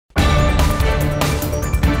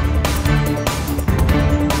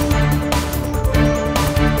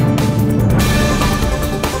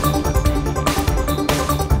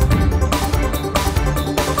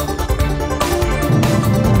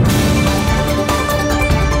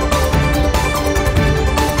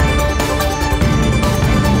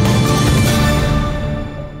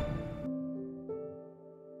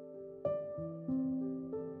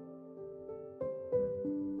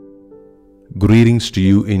Greetings to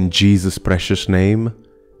you in Jesus' precious name.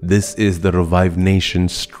 This is the Revive Nation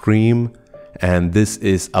stream, and this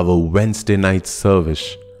is our Wednesday night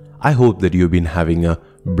service. I hope that you've been having a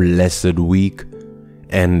blessed week,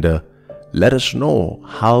 and let us know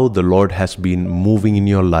how the Lord has been moving in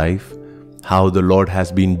your life, how the Lord has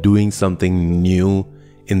been doing something new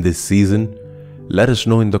in this season. Let us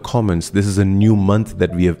know in the comments. This is a new month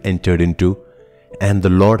that we have entered into, and the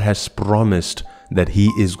Lord has promised that He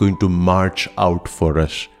is going to march out for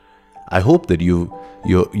us. I hope that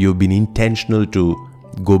you've been intentional to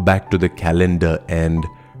go back to the calendar and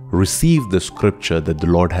receive the scripture that the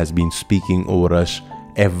Lord has been speaking over us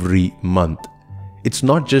every month. It's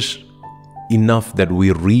not just enough that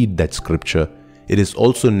we read that scripture. It is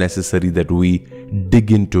also necessary that we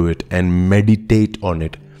dig into it and meditate on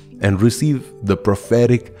it and receive the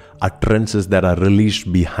prophetic utterances that are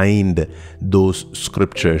released behind those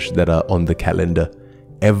scriptures that are on the calendar.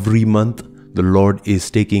 Every month, the Lord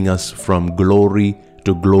is taking us from glory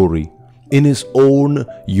to glory in His own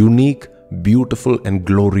unique, beautiful, and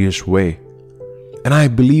glorious way. And I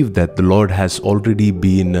believe that the Lord has already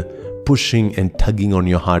been pushing and tugging on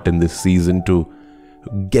your heart in this season to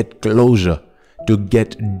get closer, to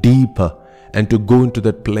get deeper, and to go into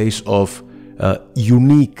that place of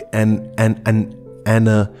unique and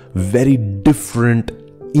a very different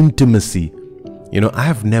intimacy. I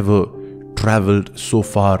have never traveled so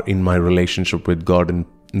far in my relationship with God in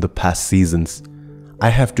the past seasons. I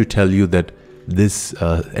have to tell you that this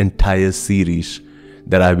entire series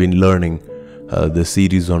that I've been learning, the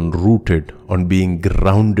series on Rooted, on being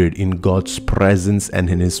grounded in God's presence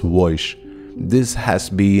and in His voice, this has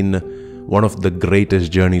been one of the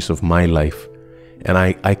greatest journeys of my life. And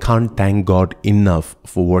I can't thank God enough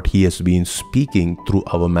for what He has been speaking through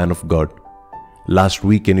our man of God. Last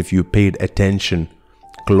weekend, if you paid attention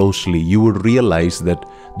closely, you would realize that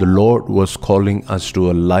the Lord was calling us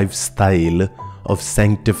to a lifestyle of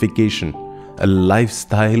sanctification, a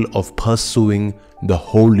lifestyle of pursuing the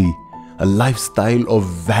holy, a lifestyle of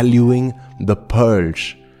valuing the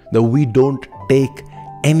pearls, that we don't take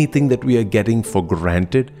anything that we are getting for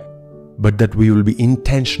granted, but that we will be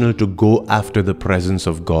intentional to go after the presence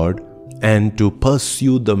of God and to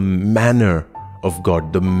pursue the manner of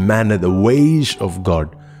God, the ways of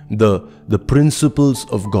God, the principles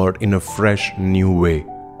of God in a fresh, new way.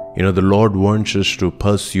 The Lord wants us to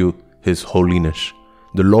pursue His holiness.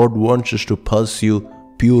 The Lord wants us to pursue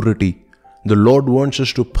purity. The Lord wants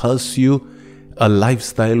us to pursue a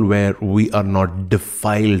lifestyle where we are not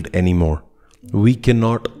defiled anymore. We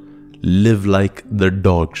cannot live like the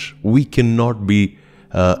dogs. We cannot be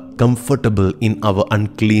comfortable in our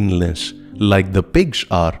uncleanness like the pigs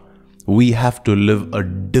are. We have to live a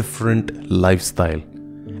different lifestyle.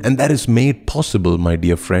 And that is made possible, my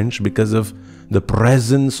dear friends, because of the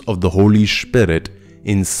presence of the Holy Spirit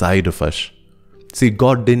inside of us. See,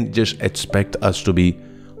 God didn't just expect us to be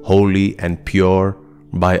holy and pure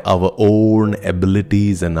by our own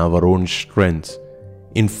abilities and our own strengths.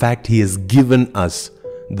 In fact, He has given us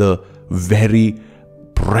the very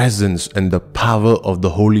presence and the power of the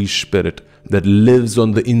Holy Spirit that lives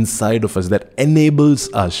on the inside of us, that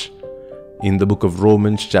enables us. In the book of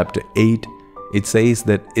Romans chapter 8, it says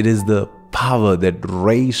that it is the power that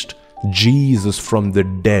raised Jesus from the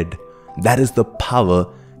dead. That is the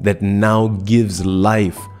power that now gives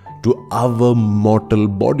life to our mortal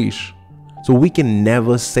bodies. So we can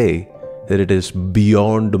never say that it is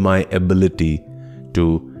beyond my ability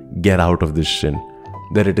to get out of this sin,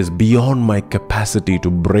 that it is beyond my capacity to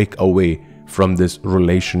break away from this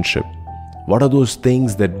relationship. What are those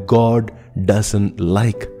things that God doesn't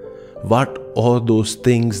like? What are those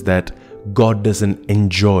things that God doesn't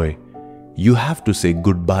enjoy? You have to say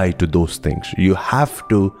goodbye to those things. You have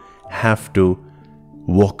to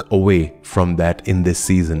walk away from that in this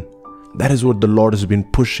season. That is what the Lord has been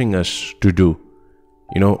pushing us to do.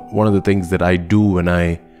 One of the things that I do when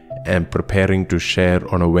I am preparing to share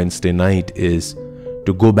on a Wednesday night is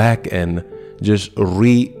to go back and just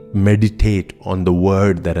meditate on the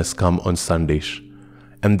word that has come on Sundays.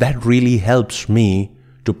 And that really helps me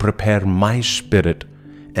to prepare my spirit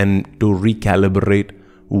and to recalibrate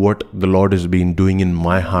what the Lord has been doing in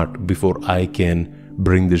my heart before I can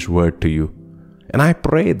bring this word to you. And I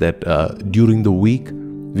pray that during the week,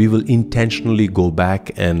 we will intentionally go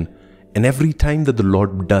back and every time that the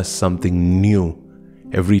Lord does something new,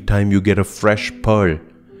 every time you get a fresh pearl,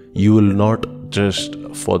 you will not just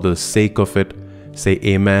for the sake of it say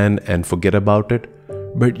amen and forget about it,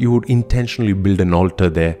 but you would intentionally build an altar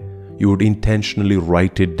there. You would intentionally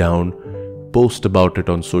write it down, post about it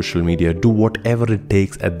on social media, do whatever it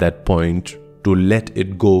takes at that point to let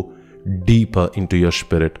it go deeper into your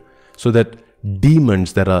spirit, so that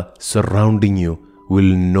demons that are surrounding you will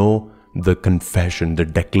know the confession, the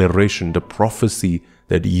declaration, the prophecy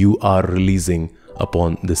that you are releasing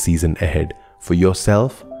upon the season ahead for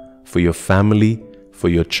yourself, for your family, for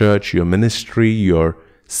your church, your ministry, your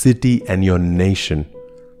city, and your nation.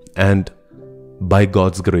 And by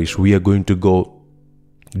God's grace, we are going to go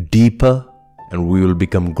deeper and we will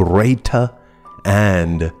become greater,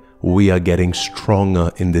 and we are getting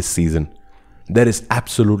stronger in this season. There is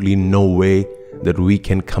absolutely no way that we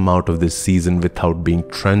can come out of this season without being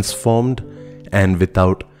transformed and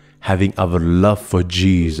without having our love for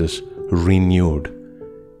Jesus renewed.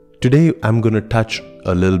 Today, I'm going to touch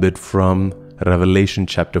a little bit from Revelation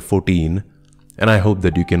chapter 14, and I hope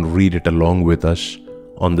that you can read it along with us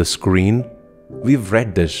on the screen. We've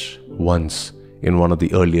read this once in one of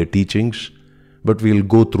the earlier teachings, but we'll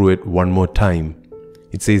go through it one more time.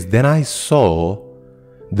 It says, "Then I saw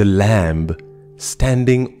the Lamb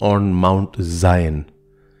standing on Mount Zion."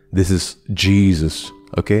 This is Jesus,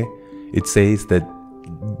 okay? It says that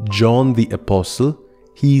John the Apostle,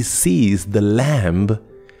 he sees the Lamb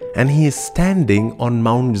and he is standing on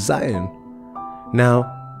Mount Zion. Now,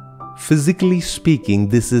 physically speaking,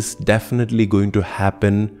 this is definitely going to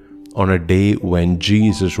happen on a day when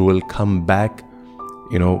Jesus will come back.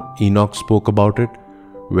 You know, Enoch spoke about it,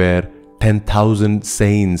 where 10,000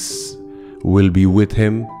 saints will be with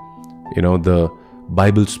him. You know, the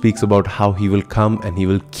Bible speaks about how he will come and he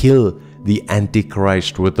will kill the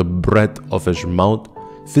Antichrist with the breath of his mouth.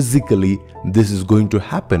 Physically, this is going to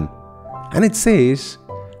happen. And it says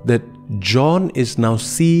that John is now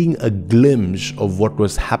seeing a glimpse of what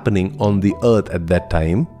was happening on the earth at that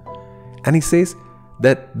time. And he says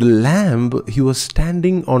that the Lamb, he was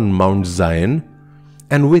standing on Mount Zion,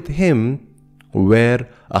 and with him were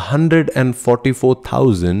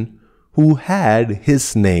 144,000 who had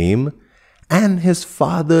his name and his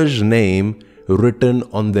Father's name written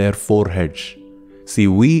on their foreheads. See,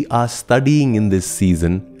 we are studying in this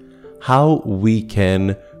season how we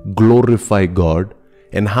can glorify God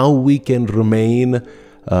and how we can remain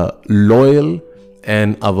loyal,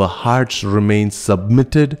 and our hearts remain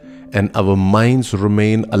submitted, and our minds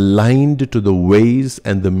remain aligned to the ways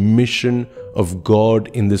and the mission of God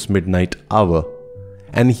in this midnight hour.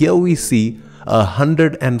 And here we see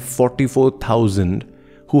 144,000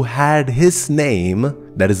 who had his name,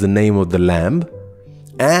 that is the name of the Lamb,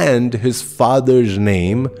 and his Father's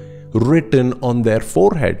name written on their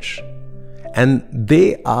foreheads. And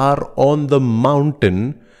they are on the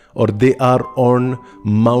mountain, or they are on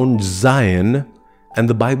Mount Zion, and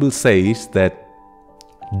the Bible says that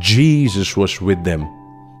Jesus was with them,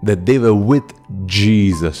 that they were with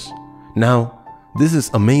Jesus. Now, this is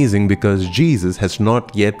amazing because Jesus has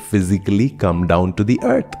not yet physically come down to the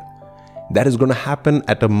earth. That is going to happen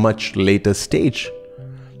at a much later stage.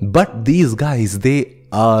 But these guys, they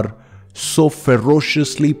are so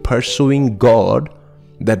ferociously pursuing God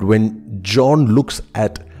that when John looks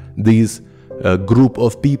at these group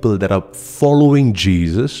of people that are following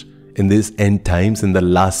Jesus in these end times, in the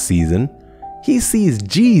last season, he sees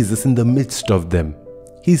Jesus in the midst of them.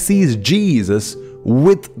 He sees Jesus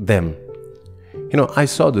with them. You know, I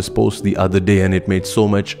saw this post the other day and it made so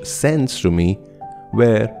much sense to me,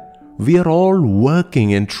 where we are all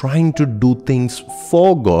working and trying to do things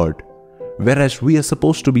for God, whereas we are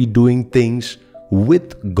supposed to be doing things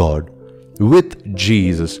with God, with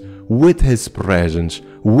Jesus, with His presence,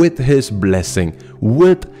 with His blessing,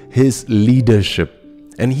 with His leadership.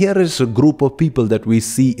 And here is a group of people that we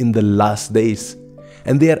see in the last days,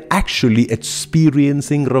 and they are actually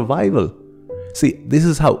experiencing revival. See, this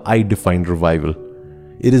is how I define revival.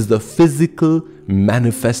 It is the physical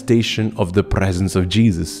manifestation of the presence of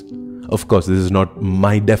Jesus. Of course, this is not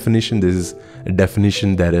my definition. This is a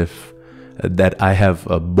definition that I have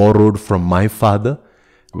borrowed from my father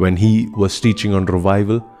when he was teaching on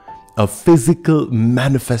revival. A physical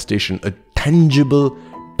manifestation, a tangible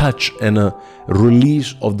touch and a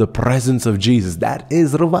release of the presence of Jesus. That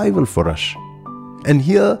is revival for us. And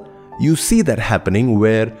here you see that happening,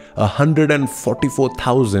 where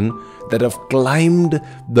 144,000 that have climbed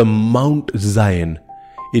the Mount Zion.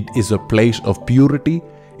 It is a place of purity.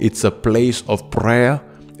 It's a place of prayer.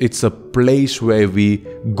 It's a place where we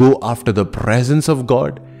go after the presence of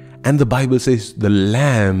God. And the Bible says the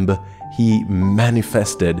Lamb, He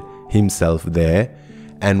manifested Himself there.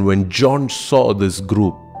 And when John saw this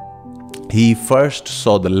group, he first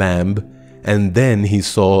saw the Lamb, and then he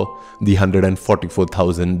saw the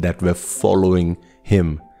 144,000 that were following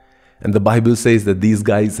him. And the Bible says that these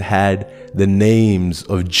guys had the names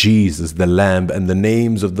of Jesus, the Lamb, and the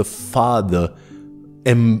names of the Father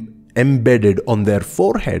embedded on their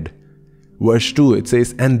forehead. Verse 2, it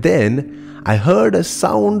says, "And then I heard a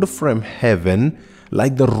sound from heaven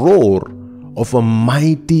like the roar of a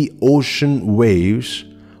mighty ocean waves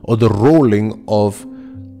or the rolling of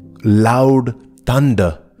loud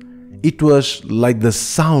thunder. It was like the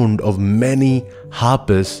sound of many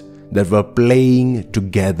harpists that were playing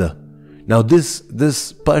together. Now this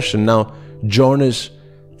person, now John is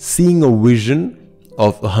seeing a vision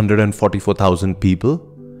of 144,000 people,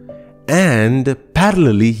 and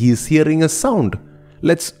parallelly he is hearing a sound.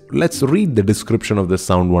 Let's read the description of the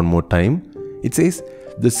sound one more time. It says,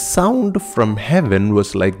 the sound from heaven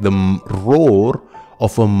was like the roar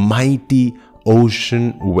of a mighty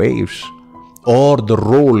ocean waves, or the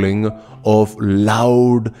rolling of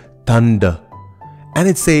loud thunder. And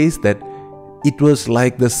it says that it was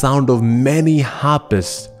like the sound of many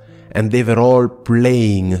harpists, and they were all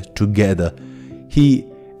playing together. He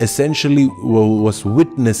essentially was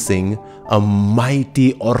witnessing a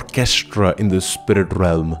mighty orchestra in the spirit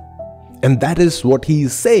realm. And that is what he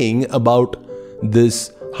is saying about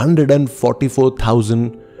this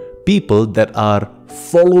 144,000 people that are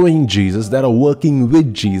following Jesus, that are working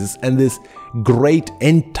with Jesus, and this great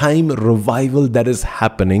end time revival that is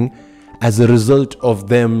happening as a result of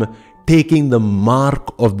them taking the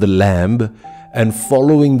mark of the Lamb and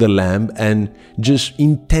following the Lamb and just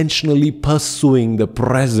intentionally pursuing the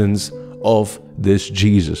presence of this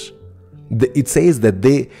Jesus. It says that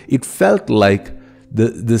it felt like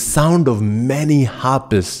the sound of many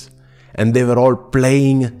harpists, and they were all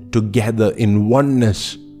playing together in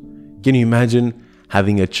oneness. Can you imagine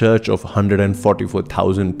having a church of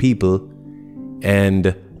 144,000 people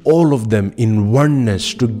and all of them in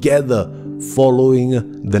oneness together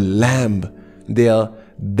following the Lamb?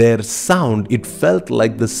 Their sound, it felt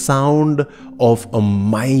like the sound of a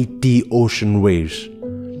mighty ocean waves.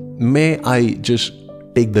 May I just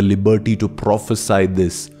take the liberty to prophesy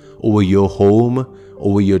this over your home,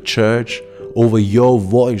 over your church, over your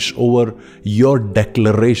voice, over your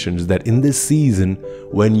declarations, that in this season,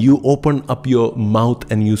 when you open up your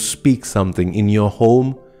mouth and you speak something in your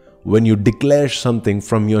home, when you declare something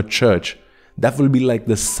from your church, that will be like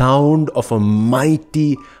the sound of a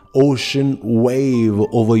mighty ocean wave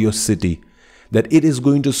over your city, that it is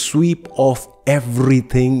going to sweep off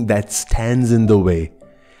everything that stands in the way,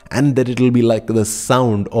 and that it will be like the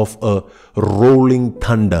sound of a rolling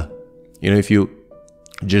thunder. You know, if you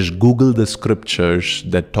just Google the scriptures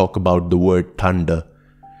that talk about the word thunder,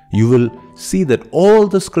 you will see that all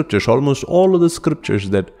the scriptures, almost all of the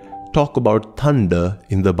scriptures that talk about thunder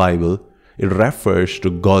in the Bible, it refers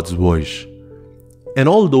to God's voice. And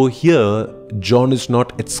although here John is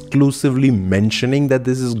not exclusively mentioning that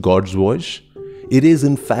this is God's voice, it is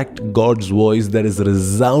in fact God's voice that is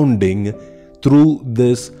resounding through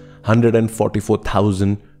this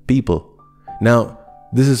 144,000 people. Now,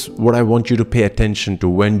 this is what I want you to pay attention to.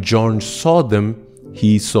 When John saw them,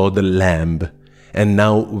 he saw the Lamb. And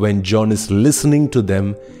now when John is listening to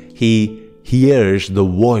them, he hears the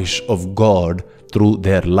voice of God through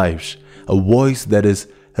their lives. A voice that is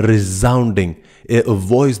resounding, a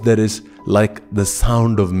voice that is like the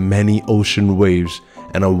sound of many ocean waves,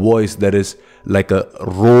 and a voice that is like a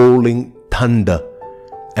rolling thunder.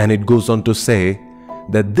 And it goes on to say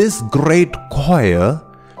that this great choir,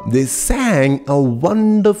 they sang a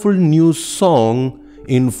wonderful new song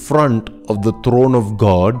in front of the throne of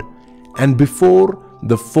God and before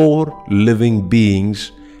the 4 living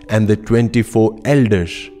beings and the 24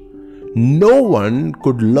 elders. No one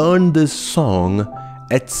could learn this song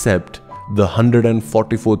except the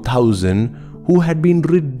 144,000 who had been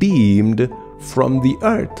redeemed from the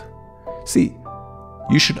earth. See,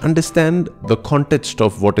 you should understand the context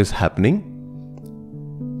of what is happening.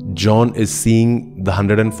 John is seeing the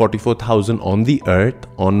 144,000 on the earth,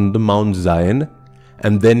 on the Mount Zion,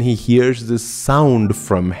 and then he hears this sound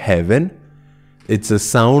from heaven. It's a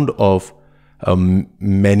sound of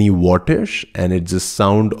many waters, and it's a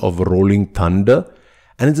sound of rolling thunder,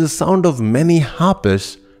 and it's a sound of many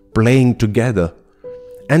harpists playing together.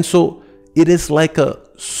 And so it is like a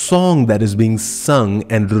song that is being sung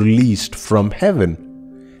and released from heaven.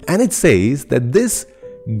 And it says that this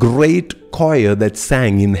great choir that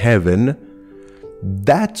sang in heaven,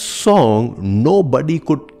 that song, nobody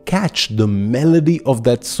could catch the melody of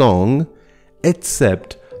that song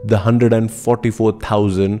except the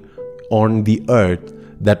 144,000 on the earth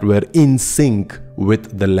that were in sync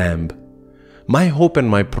with the Lamb. My hope and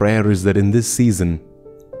my prayer is that in this season,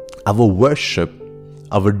 our worship,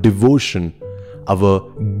 our devotion, our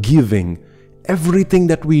giving, everything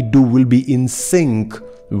that we do will be in sync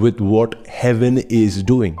with what heaven is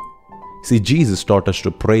doing. See, Jesus taught us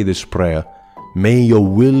to pray this prayer: may your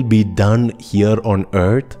will be done here on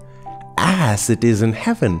earth as it is in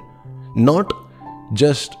heaven. Not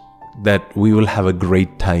just that we will have a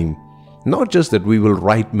great time, not just that we will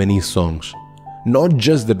write many songs, not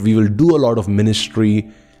just that we will do a lot of ministry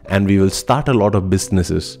and we will start a lot of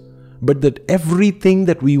businesses, but that everything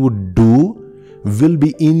that we would do will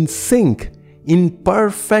be in sync, in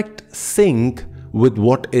perfect sync with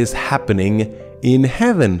what is happening in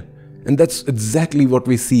heaven. And that's exactly what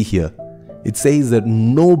we see here. It says that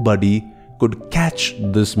nobody could catch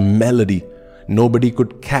this melody. Nobody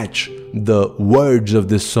could catch the words of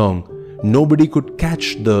this song. Nobody could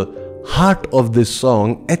catch the heart of this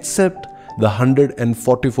song except the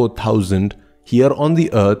 144,000 here on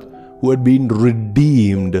the earth who had been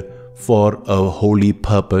redeemed for a holy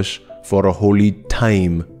purpose, for a holy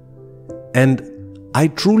time. And I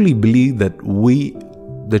truly believe that we,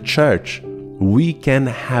 the church, we can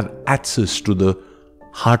have access to the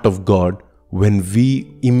heart of God when we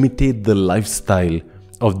imitate the lifestyle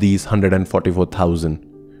of these 144,000.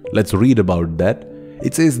 Let's read about that.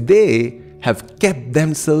 It says, they have kept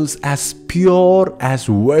themselves as pure as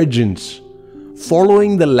virgins,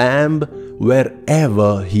 following the Lamb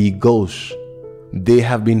wherever he goes. They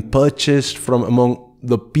have been purchased from among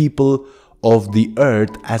the people of the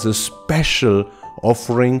earth as a special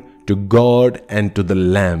offering to God and to the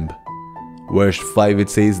Lamb. Verse 5, it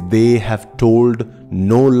says, they have told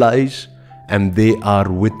no lies and they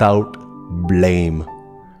are without blame.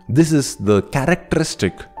 This is the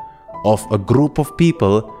characteristic of a group of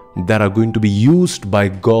people that are going to be used by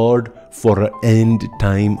God for an end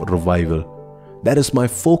time revival. That is my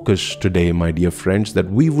focus today, my dear friends, that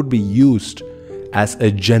we would be used as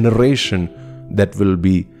a generation that will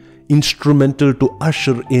be instrumental to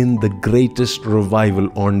usher in the greatest revival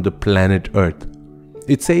on the planet Earth.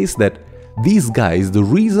 It says that these guys, the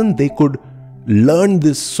reason they could learn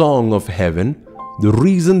this song of heaven, the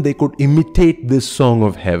reason they could imitate this song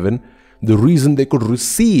of heaven, the reason they could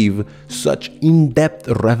receive such in-depth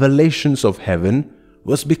revelations of heaven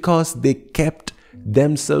was because they kept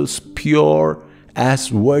themselves pure as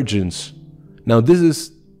virgins. Now this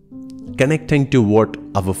is connecting to what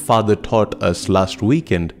our Father taught us last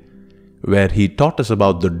weekend, where he taught us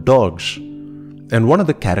about the dogs. And one of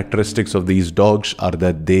the characteristics of these dogs are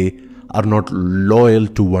that they are not loyal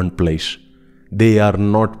to one place. They are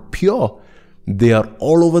not pure. They are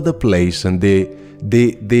all over the place, and they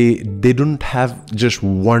don't have just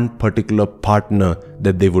one particular partner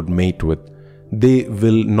that they would mate with. They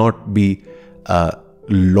will not be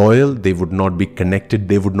loyal. They would not be connected.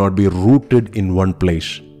 They would not be rooted in one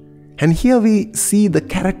place. And here we see the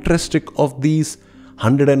characteristic of these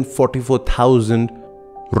 144,000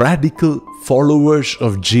 radical followers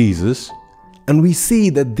of Jesus. And we see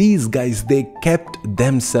that these guys, they kept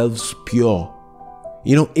themselves pure.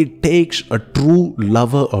 You know, it takes a true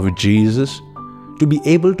lover of Jesus to be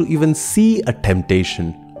able to even see a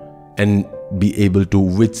temptation and be able to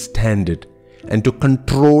withstand it and to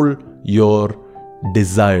control your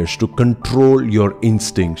desires, to control your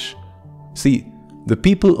instincts. See, the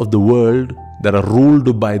people of the world that are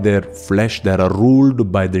ruled by their flesh, that are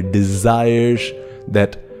ruled by the desires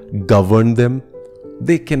that govern them,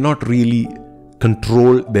 they cannot really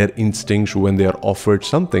control their instincts when they are offered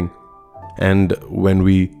something. And when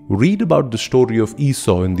we read about the story of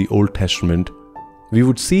Esau in the Old Testament, we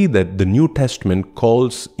would see that the New Testament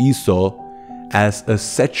calls Esau as a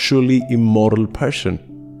sexually immoral person.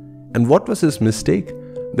 And what was his mistake?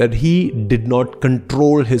 That he did not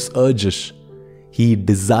control his urges. He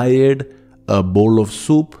desired a bowl of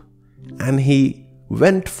soup and he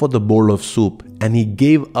went for the bowl of soup, and he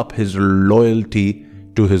gave up his loyalty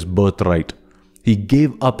to his birthright. He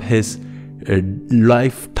gave up his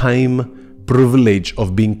lifetime privilege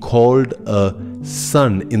of being called a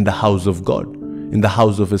son in the house of God, in the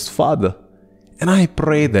house of his father. And I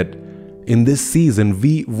pray that in this season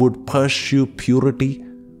we would pursue purity,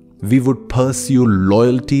 we would pursue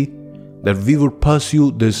loyalty, that we would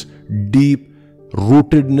pursue this deep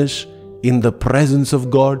rootedness in the presence of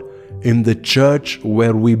God, in the church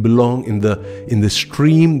where we belong, in the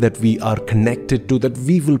stream that we are connected to, that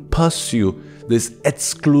we will pursue this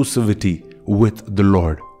exclusivity with the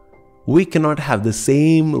Lord. We cannot have the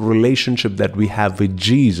same relationship that we have with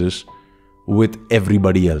Jesus with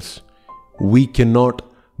everybody else. We cannot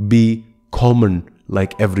be common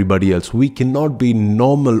like everybody else. We cannot be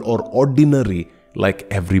normal or ordinary like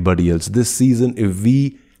everybody else. This season, if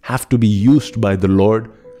we have to be used by the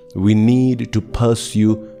Lord, we need to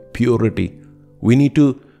pursue purity. We need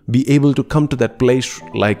to be able to come to that place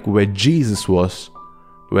like where Jesus was,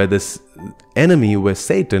 where this enemy, where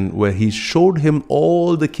Satan, where he showed him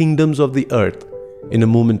all the kingdoms of the earth in a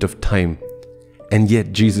moment of time. And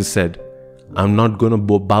yet Jesus said, I'm not going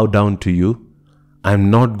to bow down to you.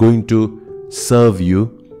 I'm not going to serve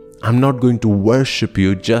you. I'm not going to worship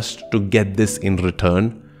you just to get this in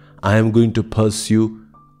return. I am going to pursue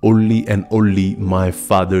only and only my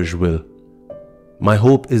Father's will. My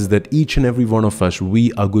hope is that each and every one of us,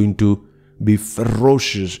 we are going to be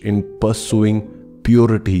ferocious in pursuing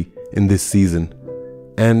purity in this season.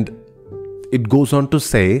 And it goes on to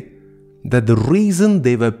say that the reason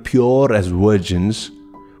they were pure as virgins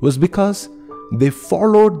was because they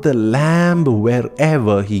followed the Lamb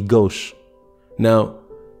wherever he goes. Now,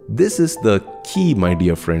 this is the key, my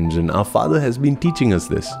dear friends, and our Father has been teaching us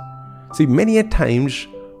this. See, many a times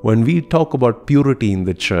when we talk about purity in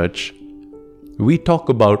the church, we talk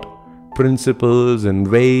about principles and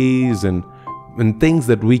ways and things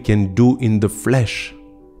that we can do in the flesh.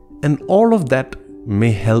 And all of that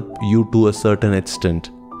may help you to a certain extent.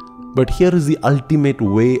 But here is the ultimate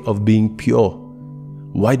way of being pure.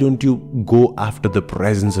 Why don't you go after the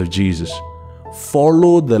presence of Jesus?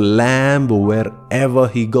 Follow the Lamb wherever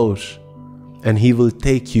he goes, and he will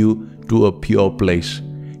take you to a pure place.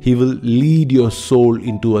 He will lead your soul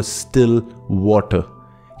into a still water.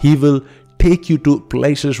 He will take you to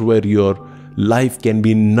places where your life can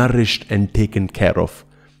be nourished and taken care of.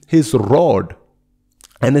 His rod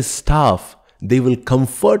and his staff, they will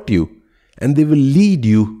comfort you and they will lead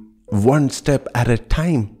you one step at a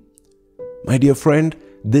time. My dear friend,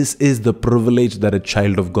 this is the privilege that a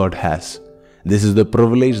child of God has. This is the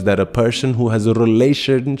privilege that a person who has a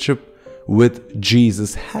relationship with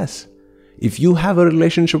Jesus has. If you have a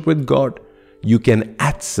relationship with God, you can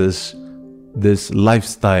access this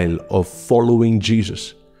lifestyle of following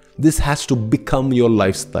Jesus. This has to become your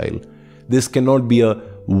lifestyle. This cannot be a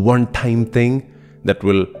one-time thing that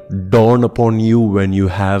will dawn upon you when you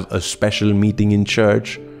have a special meeting in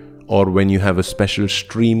church or when you have a special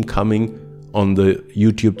stream coming on the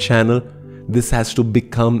YouTube channel. This has to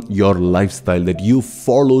become your lifestyle, that you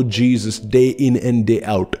follow Jesus day in and day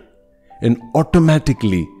out. And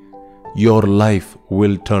automatically, your life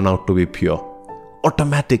will turn out to be pure.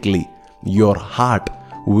 Automatically, your heart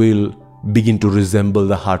will begin to resemble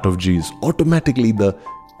the heart of Jesus. Automatically, the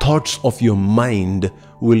thoughts of your mind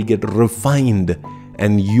will get refined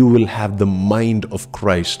and you will have the mind of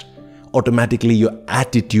Christ. Automatically, your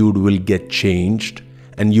attitude will get changed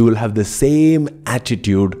and you will have the same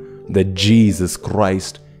attitude that Jesus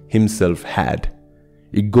Christ himself had.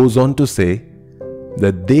 It goes on to say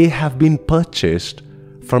that they have been purchased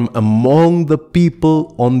from among the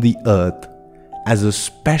people on the earth as a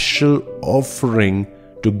special offering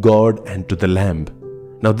to God and to the Lamb.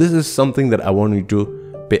 Now, this is something that I want you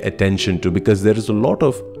to pay attention to, because there is a lot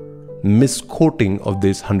of misquoting of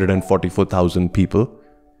this 144,000 people,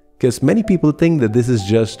 because many people think that this is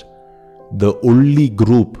just the only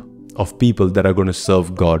group of people that are going to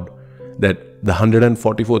serve God, that the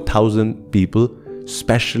 144,000 people,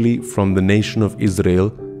 especially from the nation of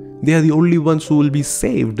Israel, they are the only ones who will be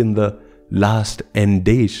saved in the last end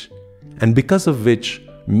days. And because of which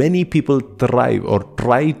many people thrive or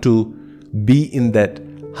try to be in that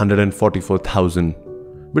 144,000.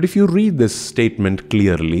 But if you read this statement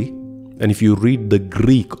clearly, and if you read the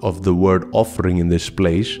Greek of the word offering in this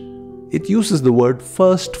place, it uses the word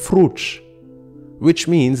first fruits, which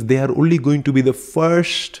means they are only going to be the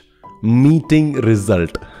first meeting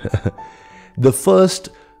result. The first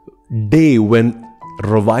day when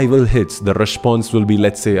revival hits, the response will be,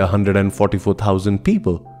 let's say, 144,000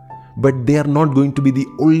 people. But they are not going to be the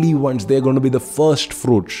only ones. They are going to be the first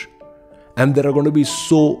fruits. And there are going to be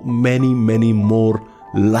so many more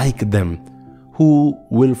like them who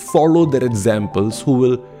will follow their examples, who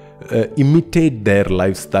will imitate their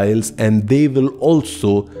lifestyles, and they will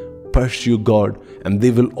also pursue God, and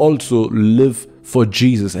they will also live for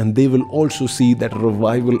Jesus, and they will also see that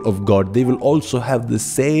revival of God. They will also have the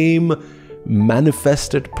same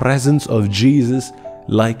manifested presence of Jesus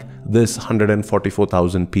like this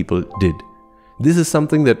 144,000 people did. This is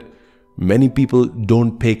something that many people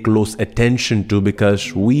don't pay close attention to,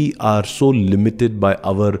 because we are so limited by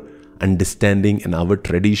our understanding and our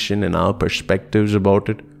tradition and our perspectives about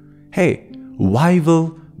it. Hey, why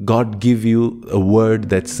will God give you a word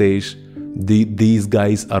that says these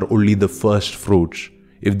guys are only the first fruits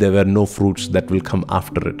if there were no fruits that will come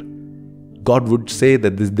after it? God would say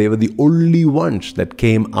that they were the only ones that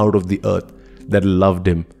came out of the earth that loved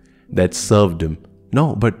him, that served him.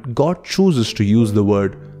 No, but God chooses to use the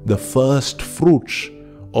word the first fruits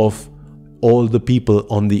of all the people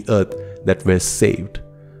on the earth that were saved.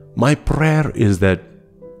 My prayer is that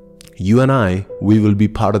you and I, we will be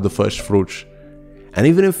part of the first fruits. And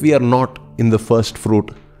even if we are not in the first fruit,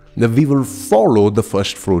 that we will follow the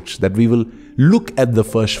first fruits, that we will look at the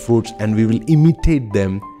first fruits and we will imitate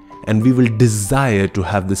them, and we will desire to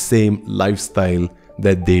have the same lifestyle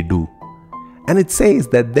that they do. And it says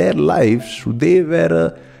that their lives,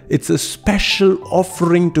 it's a special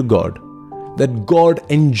offering to God, that God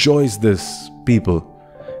enjoys this people.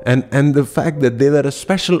 And the fact that they were a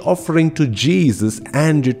special offering to Jesus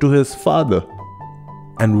and to his Father.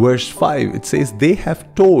 And verse 5, it says, they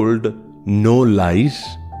have told no lies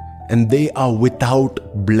and they are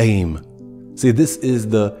without blame. See, this is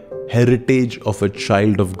the heritage of a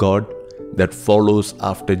child of God that follows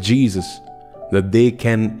after Jesus, that they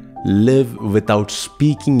can live without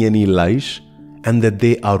speaking any lies and that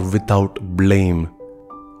they are without blame.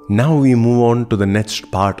 Now we move on to the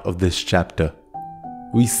next part of this chapter.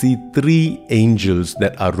 We see 3 angels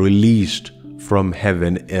that are released from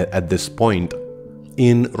heaven at this point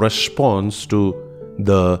in response to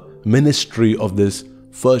the ministry of this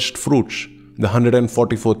first fruits, the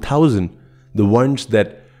 144,000, the ones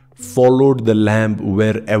that followed the Lamb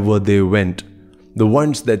wherever they went, the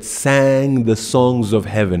ones that sang the songs of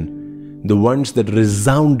heaven, the ones that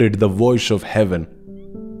resounded the voice of heaven.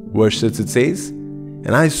 Verse 6, it says,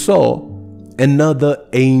 and I saw another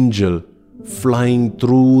angel flying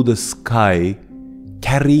through the sky,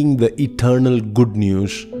 carrying the eternal good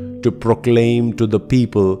news to proclaim to the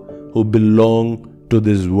people who belong to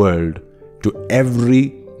this world, to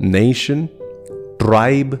every nation,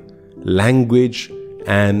 tribe, language,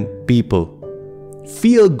 and people.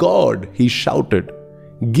 Fear God, he shouted.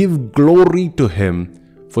 Give glory to him,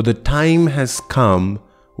 for the time has come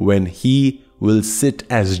when he will sit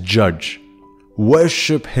as judge.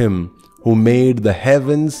 Worship him who made the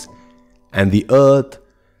heavens and the earth,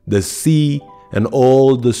 the sea, and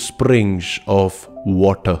all the springs of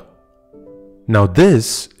water. Now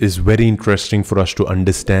this is very interesting for us to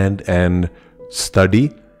understand and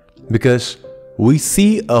study, because we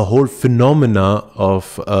see a whole phenomena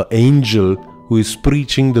of an angel who is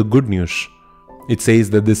preaching the good news. It says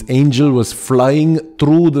that this angel was flying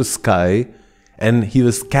through the sky and he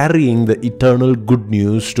was carrying the eternal good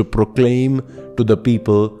news to proclaim to the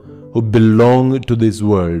people who belong to this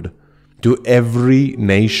world, to every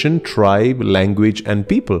nation, tribe, language, and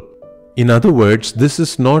people. In other words, this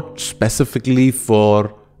is not specifically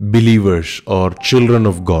for believers or children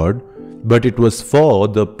of God, but it was for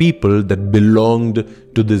the people that belonged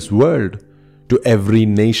to this world, to every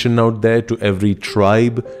nation out there, to every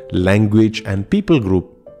tribe, language, and people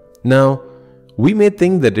group. Now, we may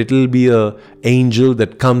think that it will be an angel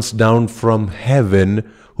that comes down from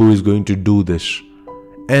heaven who is going to do this.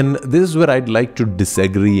 And this is where I'd like to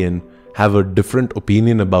disagree and have a different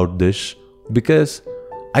opinion about this, because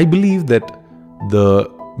I believe that the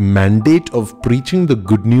mandate of preaching the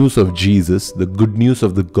good news of Jesus, the good news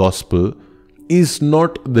of the gospel, is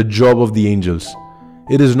not the job of the angels.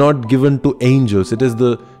 It is not given to angels. It is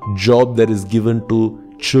the job that is given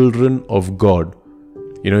to children of God.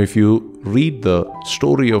 You know, if you read the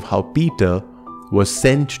story of how Peter was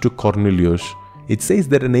sent to Cornelius, it says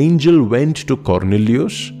that an angel went to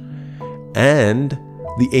Cornelius and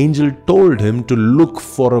the angel told him to look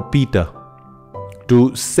for a Peter,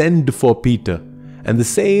 to send for Peter. And the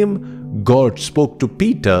same God spoke to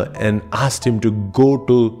Peter and asked him to go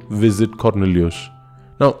to visit Cornelius.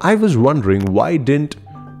 Now, I was wondering, why didn't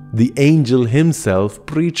the angel himself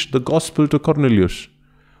preach the gospel to Cornelius?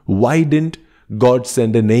 Why didn't God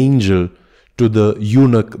send an angel to the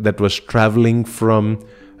eunuch that was traveling from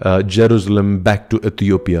Jerusalem back to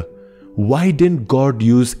Ethiopia? Why didn't God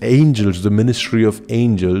use angels, the ministry of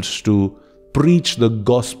angels, to preach the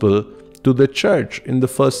gospel to the church in the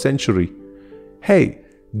first century? Hey,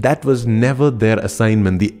 that was never their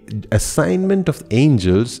assignment. The assignment of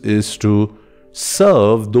angels is to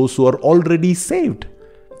serve those who are already saved.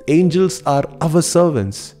 Angels are our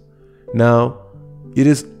servants. Now, it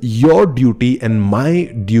is your duty and my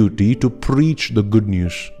duty to preach the good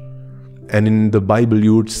news. And in the Bible,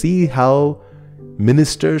 you would see how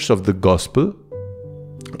ministers of the gospel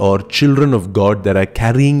or children of God that are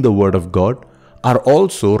carrying the word of God are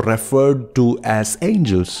also referred to as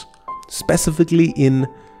angels. Specifically in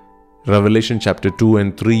Revelation chapter 2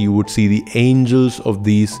 and 3, you would see the angels of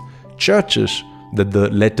these churches that the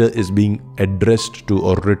letter is being addressed to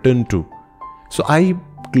or written to. So I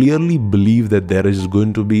clearly believe that there is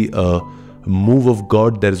going to be a move of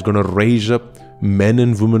God that is going to raise up men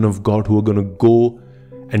and women of God who are going to go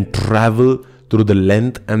and travel through the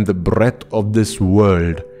length and the breadth of this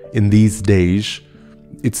world in these days.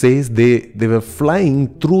 It says they were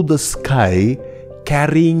flying through the sky,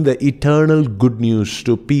 carrying the eternal good news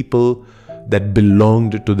to people that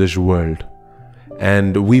belonged to this world.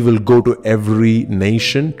 And we will go to every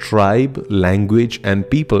nation, tribe, language, and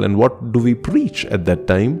people. And what do we preach at that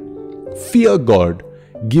time? Fear God.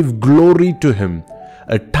 give glory to Him.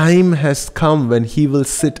 A time has come when He will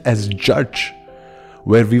sit as judge,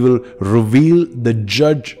 where we will reveal the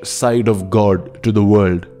judge side of God to the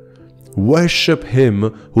world. Worship Him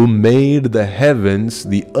who made the heavens,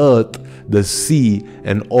 the earth, the sea,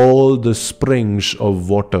 and all the springs of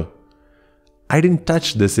water. I didn't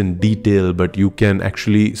touch this in detail, but you can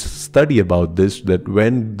actually study about this, that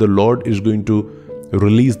when the Lord is going to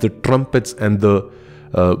release the trumpets and the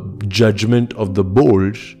judgment of the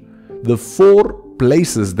bowls, the 4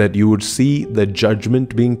 places that you would see the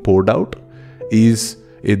judgment being poured out is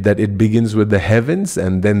that it begins with the heavens,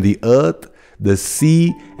 and then the earth, the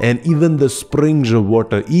sea, and even the springs of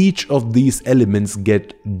water. Each of these elements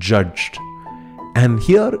get judged. And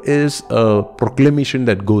here is a proclamation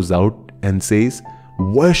that goes out and says,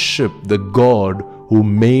 worship the God who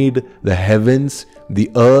made the heavens,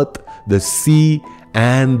 the earth, the sea,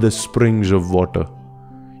 and the springs of water.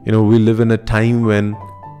 We live in a time when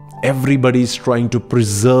everybody is trying to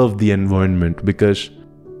preserve the environment, because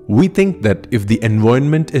we think that if the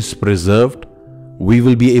environment is preserved, we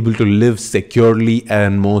will be able to live securely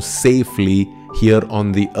and more safely here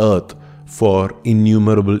on the earth for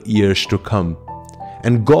innumerable years to come.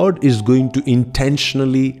 And God is going to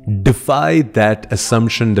intentionally defy that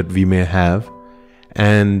assumption that we may have.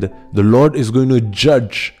 And the Lord is going to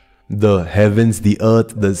judge the heavens, the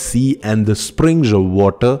earth, the sea, and the springs of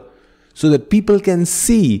water, so that people can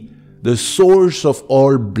see the source of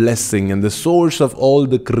all blessing and the source of all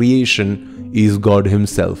the creation is God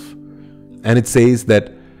Himself. And it says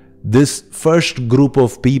that this first group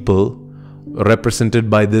of people, represented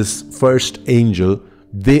by this first angel,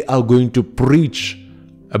 they are going to preach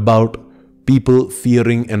about people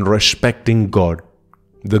fearing and respecting God,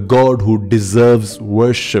 the God who deserves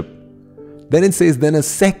worship. Then it says, then a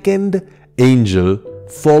second angel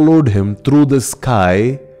followed him through the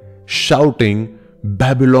sky, shouting,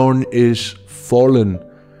 Babylon is fallen,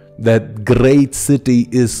 that great city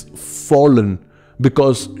is fallen,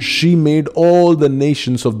 because she made all the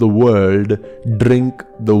nations of the world drink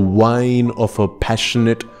the wine of her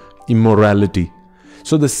passionate immorality.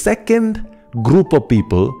 So the second group of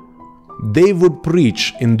people, they would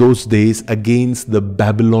preach in those days against the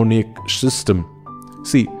Babylonic system.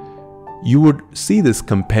 See, you would see this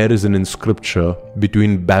comparison in scripture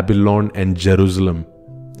between Babylon and Jerusalem.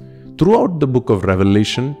 Throughout the book of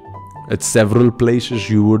Revelation, at several places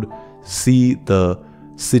you would see the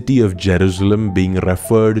city of Jerusalem being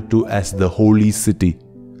referred to as the holy city,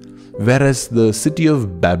 whereas the city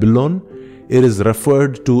of Babylon, it is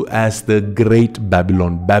referred to as the great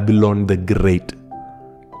Babylon, Babylon the Great.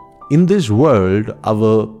 In this world,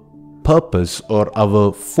 our purpose or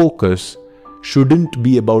our focus shouldn't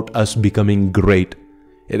be about us becoming great.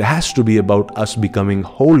 It has to be about us becoming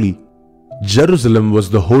holy. Jerusalem was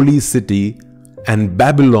the holy city, and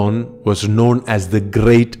Babylon was known as the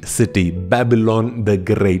great city, Babylon the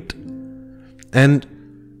Great. And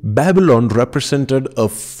Babylon represented a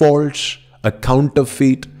false, a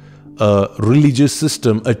counterfeit, a religious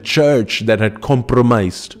system, a church that had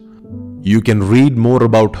compromised. You can read more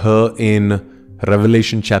about her in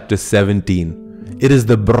Revelation chapter 17. It is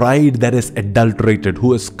the bride that is adulterated,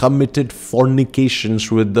 who has committed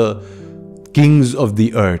fornications with the kings of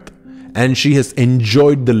the earth. And she has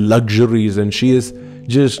enjoyed the luxuries, and she has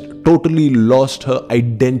just totally lost her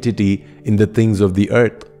identity in the things of the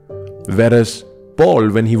earth. Whereas Paul,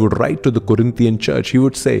 when he would write to the Corinthian church, he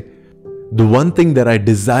would say, the one thing that I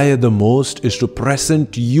desire the most is to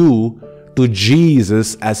present you to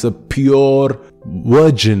Jesus as a pure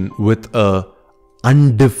virgin with a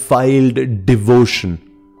undefiled devotion.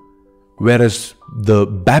 Whereas the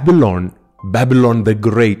Babylon the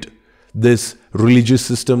Great, this religious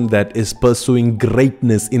system that is pursuing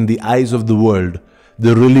greatness in the eyes of the world,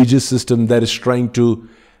 the religious system that is trying to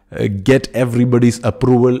get everybody's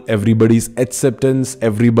approval, everybody's acceptance,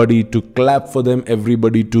 everybody to clap for them,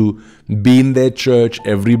 everybody to be in their church,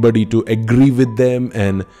 everybody to agree with them,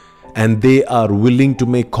 and they are willing to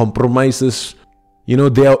make compromises.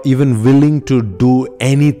 They are even willing to do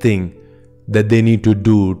anything that they need to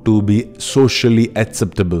do to be socially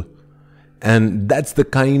acceptable. And that's the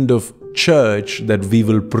kind of church that we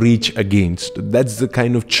will preach against. That's the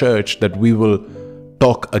kind of church that we will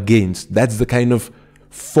talk against. That's the kind of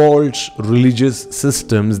false religious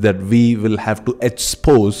systems that we will have to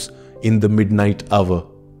expose in the midnight hour.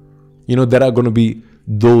 There are going to be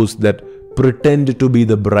those that pretend to be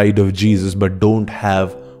the bride of Jesus but don't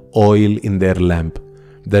have oil in their lamp,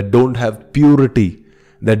 that don't have purity,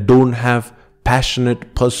 that don't have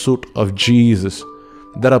passionate pursuit of Jesus,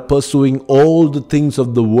 that are pursuing all the things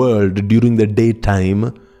of the world during the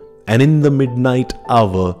daytime, and in the midnight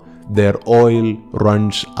hour their oil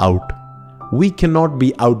runs out. We cannot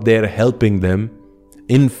be out there helping them.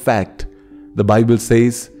 In fact, the Bible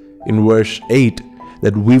says in verse 8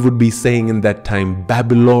 that we would be saying in that time,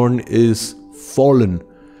 Babylon is fallen.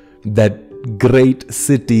 That great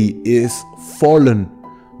city is fallen.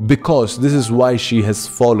 Because this is why she has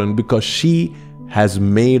fallen, because she has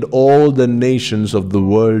made all the nations of the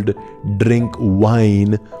world drink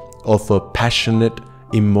wine of a passionate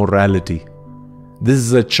immorality. This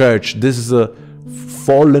is a church, this is a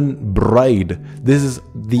fallen bride, this is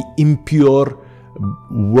the impure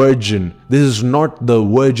virgin. This is not the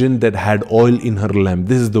virgin that had oil in her lamp.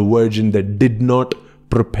 This is the virgin that did not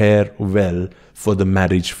prepare well for the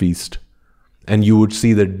marriage feast. And you would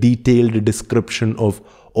see the detailed description of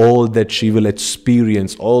all that she will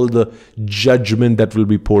experience, all the judgment that will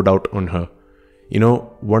be poured out on her. You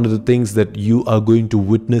know, one of the things that you are going to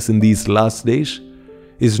witness in these last days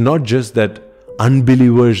is not just that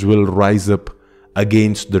unbelievers will rise up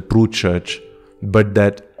against the true church, but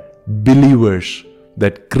that believers,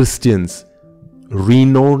 that Christians,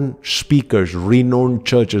 renowned speakers, renowned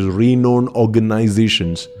churches, renowned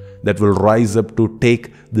organizations that will rise up to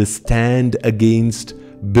take the stand against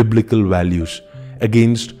biblical values,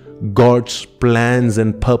 against God's plans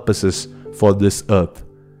and purposes for this earth.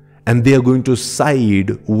 And they are going to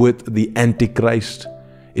side with the Antichrist.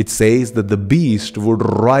 It says that the beast would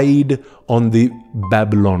ride on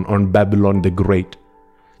Babylon the Great.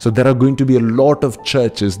 So there are going to be a lot of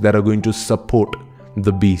churches that are going to support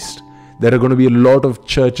the beast. There are going to be a lot of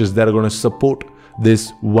churches that are going to support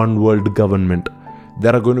this one world government.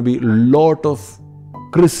 There are going to be a lot of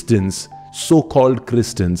Christians, so-called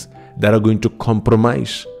Christians, that are going to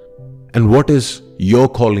compromise. And what is your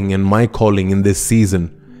calling and my calling in this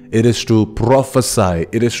season? It is to prophesy,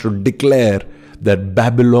 it is to declare that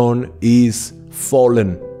Babylon is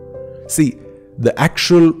fallen. See, the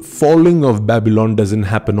actual falling of Babylon doesn't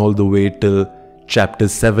happen all the way till chapter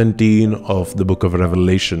 17 of the book of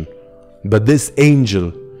Revelation. But this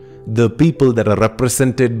angel, the people that are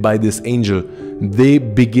represented by this angel, they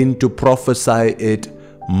begin to prophesy it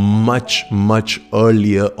much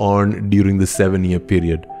earlier on during the 7-year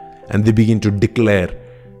period. And they begin to declare,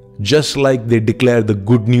 just like they declare the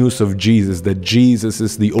good news of Jesus, that Jesus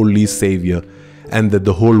is the only Savior, and that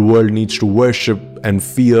the whole world needs to worship and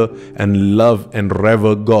fear and love and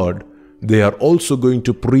revere God. They are also going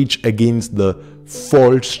to preach against the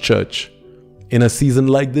false church. In a season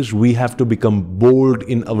like this, we have to become bold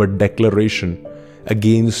in our declaration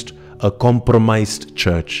against a compromised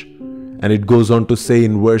church. And it goes on to say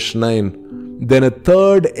in verse 9, "Then a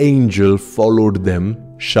third angel followed them,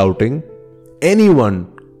 shouting, 'Anyone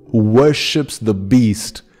who worships the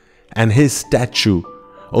beast and his statue,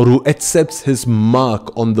 or who accepts his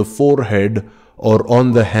mark on the forehead or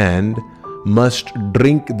on the hand, must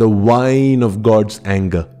drink the wine of God's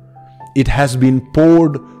anger. It has been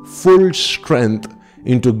poured full strength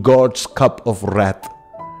into God's cup of wrath,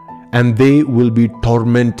 and they will be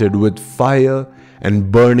tormented with fire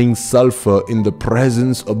and burning sulfur in the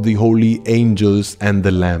presence of the holy angels and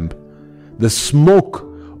the Lamb. The smoke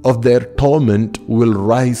of their torment will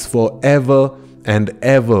rise forever and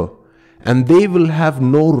ever, and they will have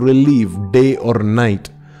no relief day or night,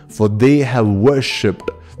 for they have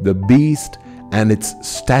worshipped the beast and its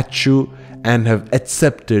statue and have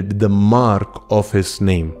accepted the mark of his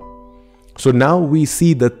name.'" So now we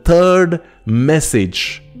see the third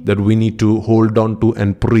message that we need to hold on to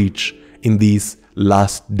and preach in these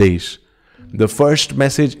last days. The first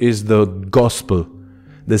message is the gospel.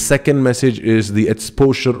 The second message is the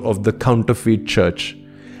exposure of the counterfeit church.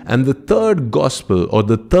 And the third gospel, or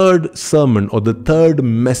the third sermon, or the third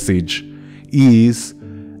message is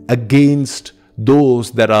against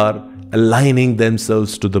those that are aligning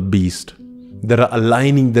themselves to the beast, that are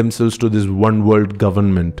aligning themselves to this one world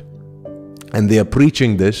government. And they are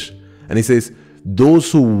preaching this, and he says,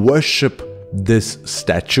 those who worship this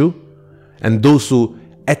statue, and those who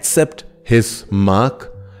accept his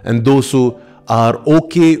mark, and those who are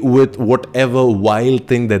okay with whatever wild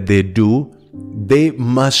thing that they do, they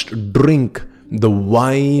must drink the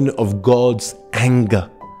wine of God's anger.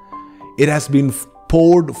 It has been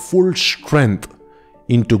poured full strength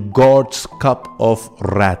into God's cup of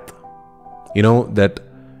wrath. You know that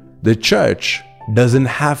the church doesn't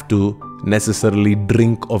have to necessarily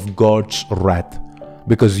drink of God's wrath,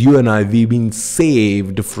 because you and I, we've been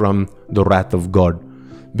saved from the wrath of God.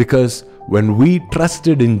 Because when we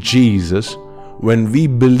trusted in Jesus, when we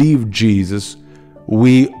believed Jesus,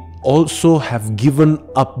 we also have given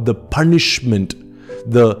up the punishment,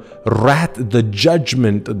 the wrath, the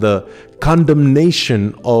judgment, the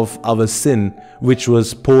condemnation of our sin, which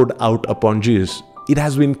was poured out upon Jesus. It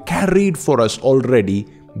has been carried for us already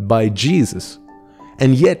by Jesus.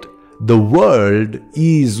 And yet, the world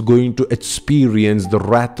is going to experience the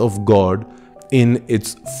wrath of God in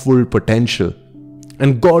its full potential.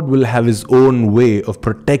 And God will have His own way of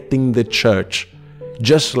protecting the church,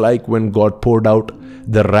 just like when God poured out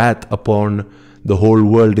the wrath upon the whole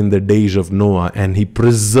world in the days of Noah, and He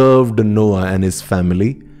preserved Noah and his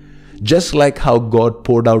family. Just like how God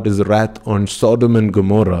poured out His wrath on Sodom and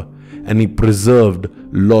Gomorrah, and He preserved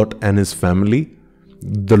Lot and his family,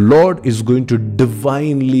 the Lord is going to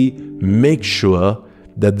divinely make sure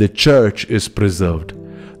that the church is preserved.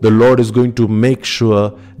 The Lord is going to make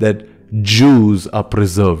sure that Jews are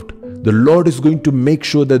preserved. The Lord is going to make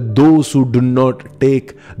sure that those who do not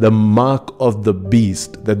take the mark of the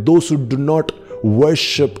beast, that those who do not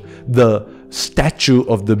worship the statue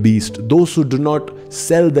of the beast, those who do not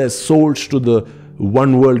sell their souls to the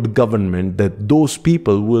one world government, that those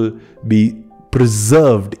people will be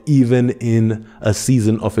preserved even in a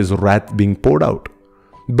season of His wrath being poured out.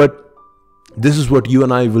 But this is what you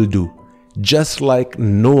and I will do. Just like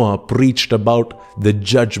Noah preached about the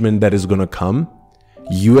judgment that is going to come,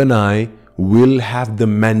 you and I will have the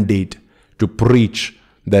mandate to preach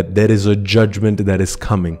that there is a judgment that is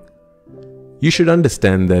coming. You should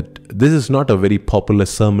understand that this is not a very popular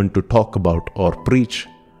sermon to talk about or preach.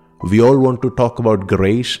 We all want to talk about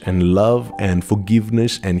grace and love and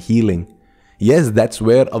forgiveness and healing. Yes, that's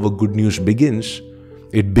where our good news begins.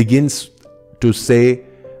 It begins to say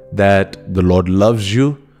that the Lord loves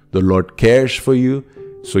you, the Lord cares for you,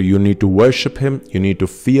 so you need to worship Him, you need to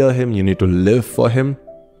fear Him, you need to live for Him.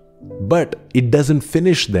 But it doesn't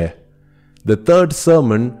finish there. The third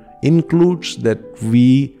sermon includes that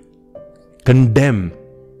we condemn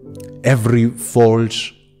every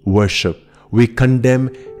false worship. We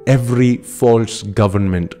condemn every false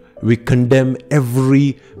government. We condemn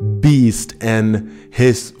every beast and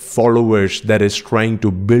his followers that is trying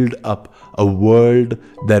to build up a world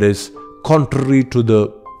that is contrary to the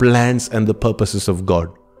plans and the purposes of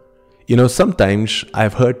God. You know, sometimes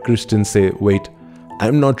I've heard Christians say, wait,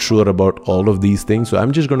 I'm not sure about all of these things, so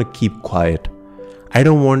I'm just going to keep quiet. I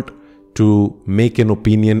don't want to make an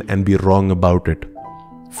opinion and be wrong about it.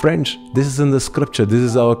 Friends, this is in the scripture. This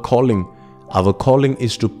is our calling. Our calling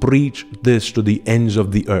is to preach this to the ends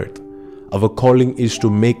of the earth. Our calling is to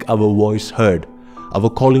make our voice heard. Our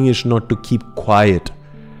calling is not to keep quiet.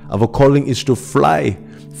 Our calling is to fly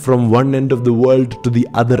from one end of the world to the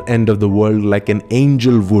other end of the world like an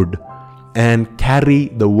angel would and carry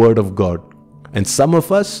the word of God. And some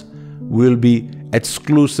of us will be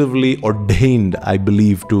exclusively ordained, I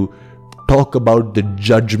believe, to talk about the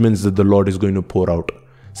judgments that the Lord is going to pour out.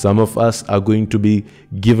 Some of us are going to be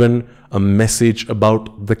given a message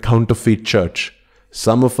about the counterfeit church.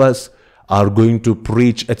 Some of us are going to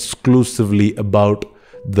preach exclusively about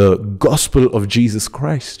the gospel of Jesus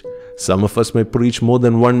Christ. Some of us may preach more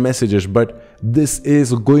than one messages, but this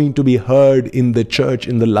is going to be heard in the church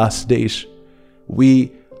in the last days.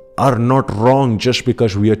 We are not wrong just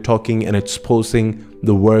because we are talking and exposing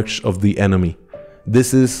the works of the enemy.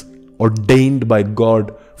 This is ordained by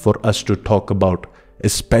God for us to talk about,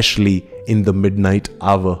 especially in the midnight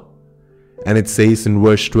hour. And it says in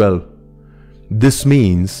verse 12, this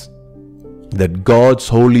means that God's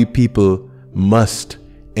holy people must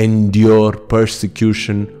endure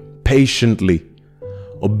persecution patiently,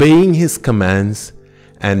 obeying His commands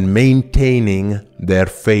and maintaining their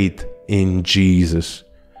faith in Jesus.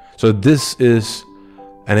 So this is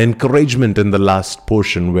an encouragement in the last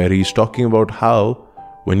portion where he's talking about how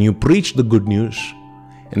when you preach the good news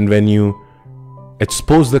and when you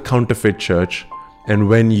expose the counterfeit church and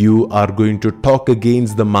when you are going to talk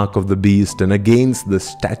against the mark of the beast and against the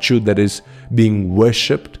statue that is being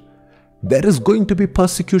worshipped, there is going to be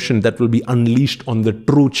persecution that will be unleashed on the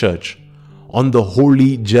true church, on the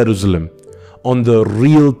holy Jerusalem, on the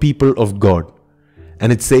real people of God.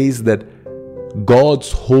 And it says that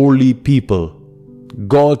God's holy people,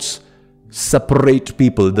 God's separate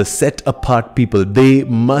people, the set apart people, they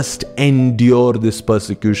must endure this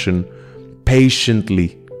persecution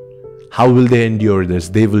patiently. How will they endure this?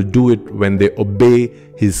 They will do it when they obey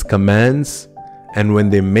His commands and when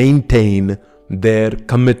they maintain their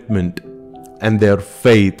commitment and their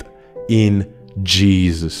faith in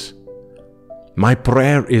Jesus. My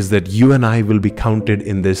prayer is that you and I will be counted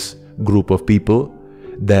in this group of people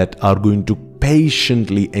that are going to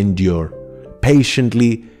patiently endure,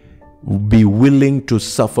 patiently be willing to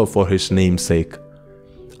suffer for His name's sake.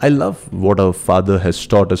 I love what our Father has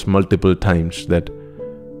taught us multiple times, that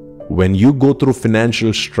when you go through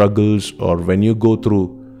financial struggles or when you go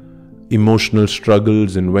through emotional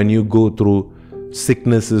struggles and when you go through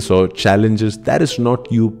sicknesses or challenges, that is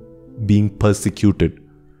not you being persecuted.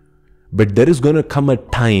 But there is going to come a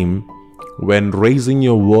time when raising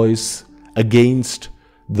your voice against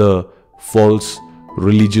the false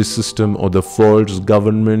religious system or the false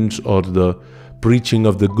government or the preaching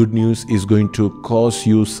of the good news is going to cause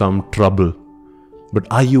you some trouble. But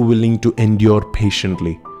are you willing to endure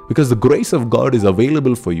patiently? Because the grace of God is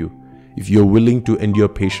available for you if you're willing to endure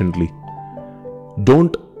patiently.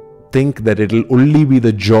 Don't think that it will only be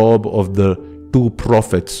the job of the two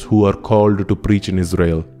prophets who are called to preach in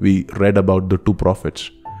Israel. We read about the two prophets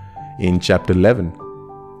in chapter 11.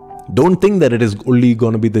 Don't think that it is only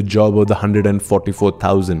going to be the job of the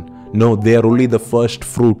 144,000. No, they are only the first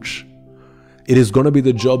fruits. It is going to be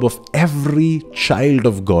the job of every child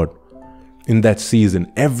of God in that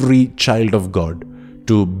season, every child of God,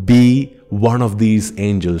 to be one of these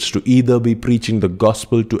angels, to either be preaching the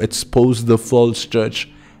gospel, to expose the false church,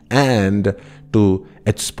 and to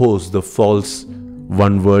expose the false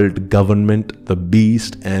one world government, the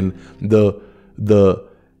beast, and the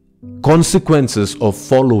consequences of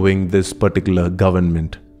following this particular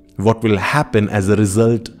government. What will happen as a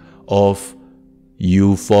result of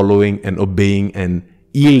you following and obeying and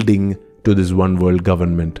yielding to this one world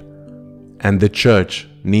government. And the church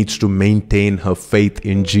needs to maintain her faith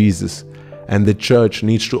in Jesus. And the church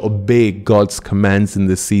needs to obey God's commands in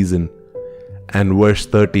this season. And verse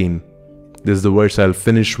 13, this is the verse I'll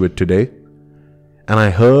finish with today. And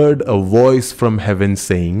I heard a voice from heaven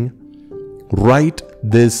saying, "Write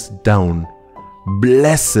this down.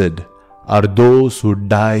 Blessed are those who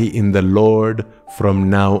die in the Lord from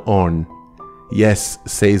now on." Yes,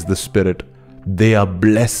 says the Spirit, they are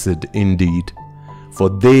blessed indeed, for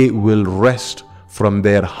they will rest from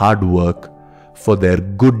their hard work, for their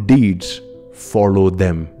good deeds follow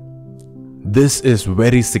them. This is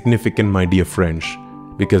very significant, my dear friends,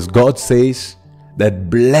 because God says that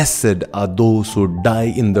blessed are those who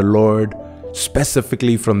die in the Lord,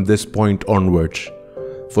 specifically from this point onwards.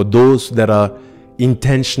 For those that are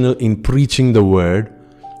intentional in preaching the word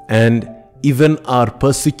and even are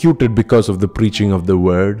persecuted because of the preaching of the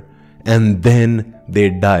word, and then they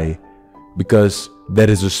die, because there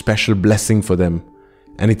is a special blessing for them.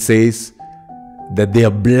 And it says that they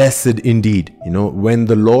are blessed indeed. When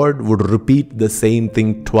the Lord would repeat the same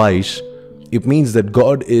thing twice, it means that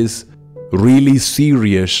God is really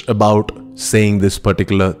serious about saying this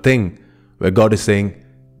particular thing, where God is saying,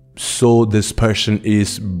 so this person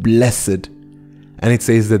is blessed. And it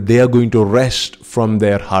says that they are going to rest from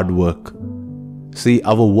their hard work. See,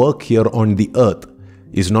 our work here on the earth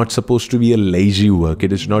is not supposed to be a lazy work.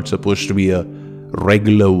 It is not supposed to be a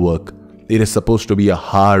regular work. It is supposed to be a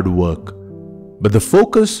hard work. But the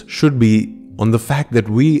focus should be on the fact that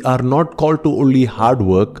we are not called to only hard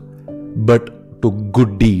work, but to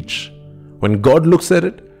good deeds. When God looks at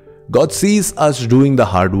it, God sees us doing the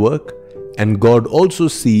hard work, and God also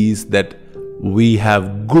sees that we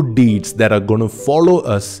have good deeds that are going to follow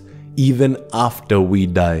us even after we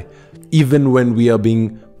die, even when we are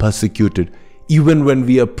being persecuted, even when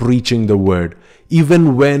we are preaching the word,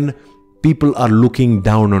 even when people are looking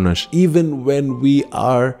down on us, even when we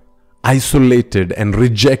are isolated and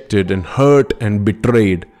rejected and hurt and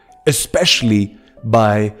betrayed, especially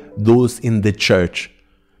by those in the church,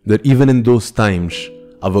 that even in those times,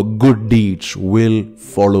 our good deeds will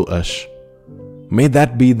follow us. May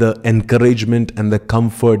that be the encouragement and the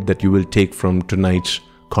comfort that you will take from tonight's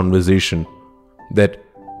conversation. That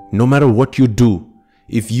no matter what you do,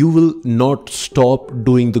 if you will not stop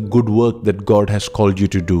doing the good work that God has called you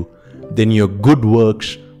to do, then your good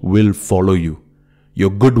works will follow you. Your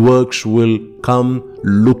good works will come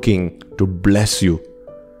looking to bless you.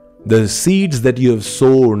 The seeds that you have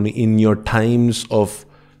sown in your times of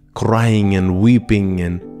crying and weeping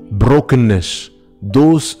and brokenness,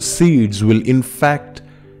 those seeds will in fact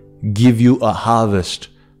give you a harvest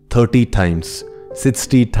 30 times,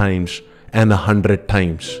 60 times, and 100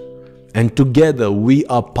 times. And together we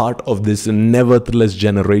are part of this nevertheless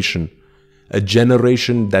generation, a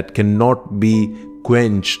generation that cannot be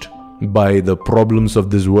quenched by the problems of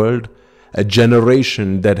this world, a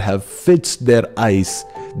generation that have fixed their eyes,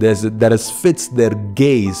 that has fixed their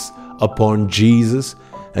gaze upon Jesus,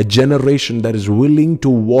 a generation that is willing to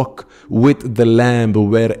walk with the Lamb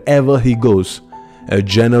wherever he goes, a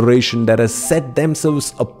generation that has set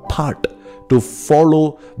themselves apart to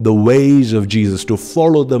follow the ways of Jesus, to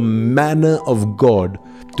follow the manner of God,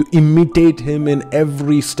 to imitate him in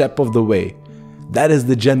every step of the way. That is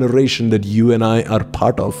the generation that you and I are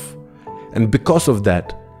part of. And because of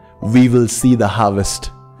that, we will see the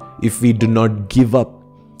harvest if we do not give up.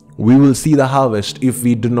 We will see the harvest if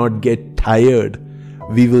we do not get tired.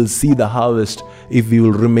 we will see the harvest if we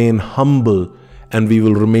will remain humble and we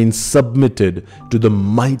will remain submitted to the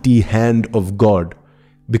mighty hand of God.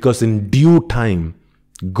 Because in due time,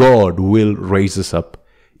 God will raise us up.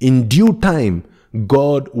 In due time,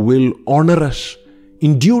 God will honor us.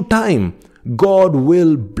 In due time, God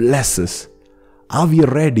will bless us. Are we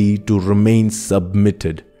ready to remain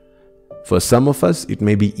submitted? For some of us, it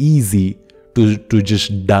may be easy to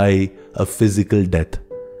just die a physical death.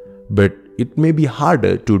 But it may be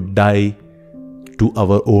harder to die to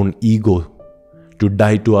our own ego, to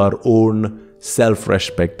die to our own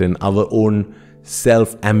self-respect and our own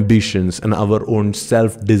self-ambitions and our own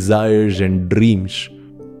self-desires and dreams.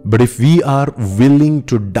 But if we are willing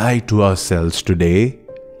to die to ourselves today,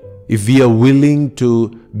 if we are willing to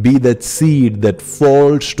be that seed that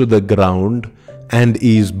falls to the ground and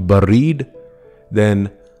is buried,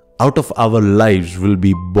 then out of our lives will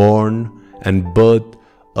be born and birth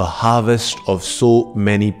a harvest of so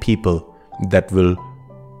many people that will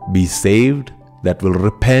be saved, that will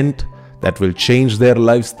repent, that will change their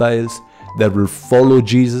lifestyles, that will follow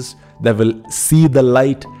Jesus, that will see the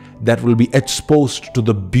light, that will be exposed to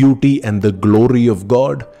the beauty and the glory of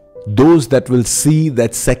God. Those that will see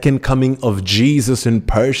that second coming of Jesus in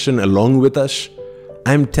person along with us.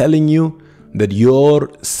 I'm telling you that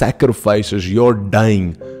your sacrifices, your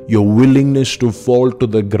dying, your willingness to fall to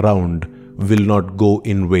the ground will not go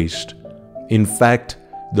in waste. In fact,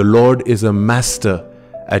 the Lord is a master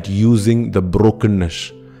at using the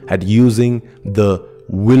brokenness, at using the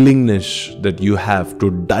willingness that you have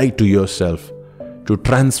to die to yourself, to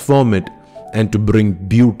transform it and to bring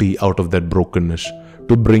beauty out of that brokenness,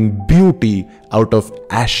 to bring beauty out of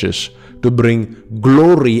ashes, to bring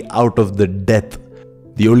glory out of the death.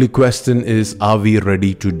 The only question is, are we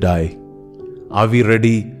ready to die? Are we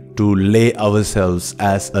ready to lay ourselves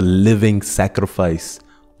as a living sacrifice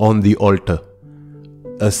on the altar?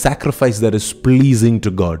 A sacrifice that is pleasing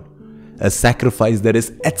to God, a sacrifice that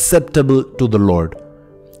is acceptable to the Lord,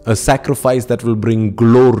 a sacrifice that will bring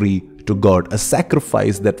glory to God, a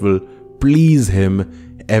sacrifice that will please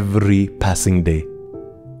Him every passing day.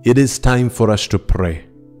 It is time for us to pray.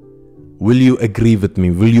 Will you agree with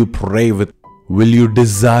me? Will you pray with me? Will you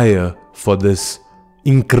desire for this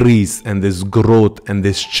increase and this growth and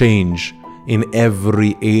this change in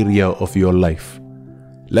every area of your life?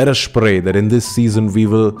 Let us pray that in this season we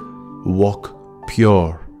will walk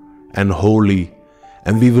pure and holy,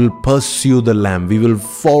 and we will pursue the Lamb. We will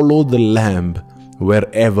follow the Lamb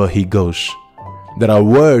wherever He goes. That our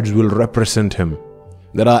words will represent Him.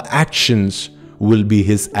 That our actions will be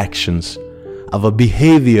His actions. Our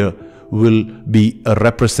behavior will be a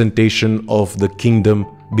representation of the kingdom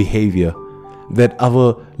behavior. That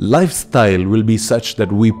our lifestyle will be such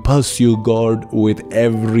that we pursue God with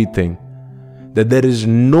everything. That there is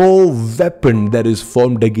no weapon that is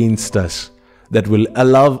formed against us that will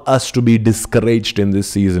allow us to be discouraged in this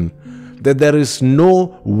season. That there is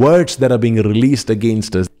no words that are being released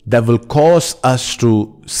against us that will cause us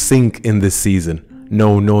to sink in this season.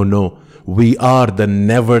 No, no, no. We are the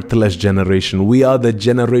nevertheless generation. We are the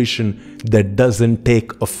generation that doesn't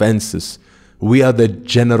take offenses. We are the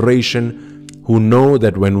generation who know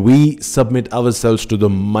that when we submit ourselves to the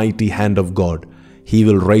mighty hand of God, He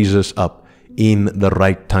will raise us up in the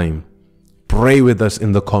right time. Pray with us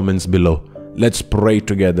in the comments below. Let's pray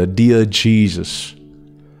together. Dear Jesus,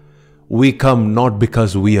 we come not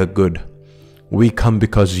because we are good. We come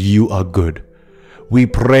because You are good. We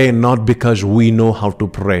pray not because we know how to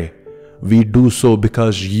pray. We do so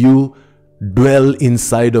because You dwell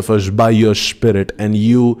inside of us by Your Spirit, and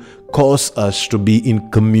You cause us to be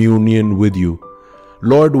in communion with You.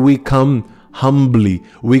 Lord, we come humbly.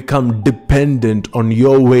 We come dependent on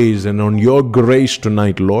Your ways and on Your grace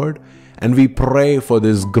tonight, Lord. And we pray for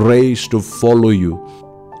this grace to follow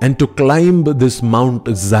You and to climb this Mount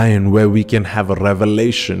Zion where we can have a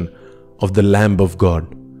revelation of the Lamb of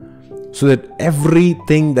God, so that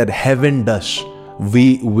everything that heaven does,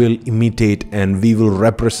 we will imitate and we will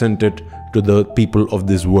represent it to the people of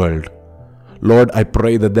this world. Lord, I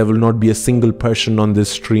pray that there will not be a single person on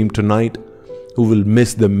this stream tonight who will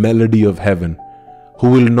miss the melody of heaven,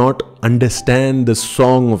 who will not understand the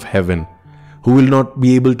song of heaven, who will not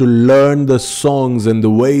be able to learn the songs and the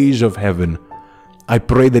ways of heaven. I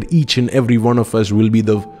pray that each and every one of us will be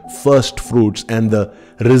the first fruits and the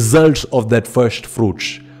results of that first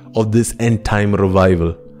fruits of this end time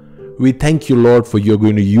revival. We thank You, Lord, for You're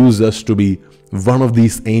going to use us to be one of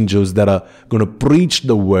these angels that are going to preach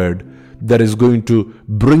the word, that is going to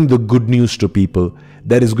bring the good news to people,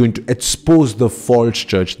 that is going to expose the false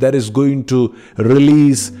church, that is going to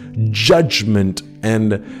release judgment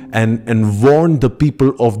and warn the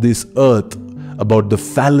people of this earth about the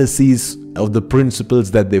fallacies of the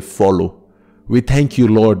principles that they follow. We thank you,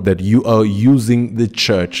 Lord, that you are using the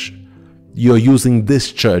church. You're using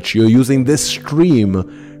this church. You're using this stream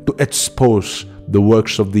to expose the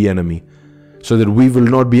works of the enemy, so that we will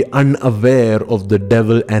not be unaware of the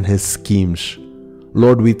devil and his schemes.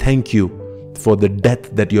 Lord, we thank you for the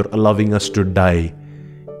death that you're allowing us to die,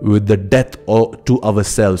 with the death to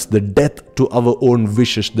ourselves, the death to our own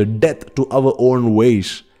wishes, the death to our own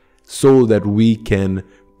ways, so that we can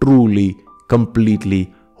truly,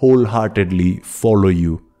 completely, wholeheartedly follow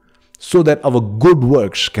you, so that our good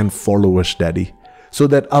works can follow us, Daddy, so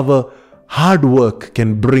that our hard work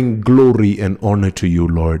can bring glory and honor to you,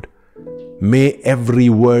 Lord. May every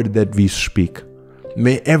word that we speak,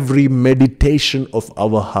 may every meditation of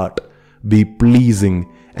our heart be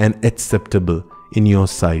pleasing and acceptable in your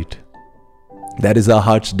sight. That is our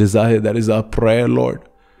heart's desire. That is our prayer, Lord.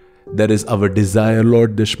 That is our desire,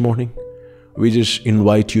 Lord, this morning. We just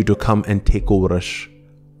invite you to come and take over us.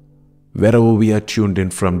 Wherever we are tuned in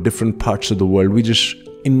from, different parts of the world, we just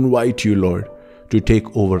invite you, Lord, to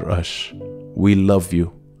take over us. We love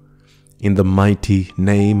you. In the mighty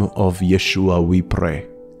name of Yeshua we pray.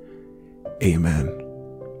 Amen.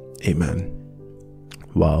 Amen.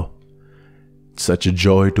 Wow. Such a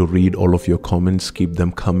joy to read all of your comments. Keep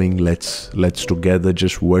them coming. Let's together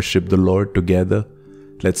just worship the Lord together.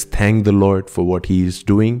 Let's thank the Lord for what He is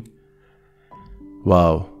doing.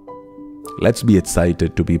 Wow. Let's be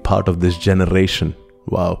excited to be part of this generation.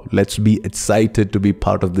 Wow. Let's be excited to be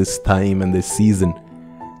part of this time and this season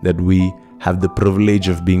that we have the privilege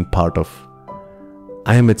of being part of.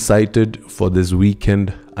 I am excited for this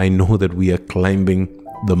weekend. I know that we are climbing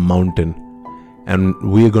the mountain, and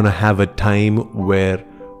we're going to have a time where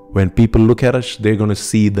when people look at us, they're going to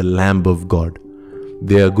see the Lamb of God.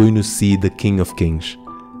 They are going to see the King of Kings.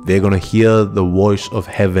 They're going to hear the voice of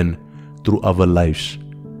heaven through our lives.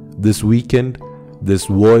 This weekend, this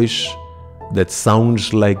voice that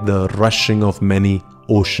sounds like the rushing of many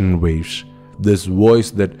ocean waves, this voice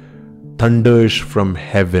that thunders from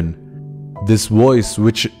heaven, this voice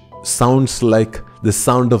which sounds like the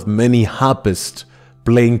sound of many harpists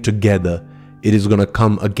playing together, it is going to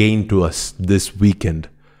come again to us this weekend.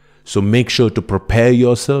 So make sure to prepare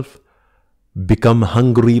yourself, become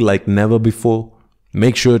hungry like never before.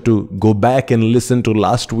 Make sure to go back and listen to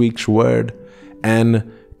last week's word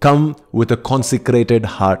and come with a consecrated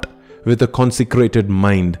heart, with a consecrated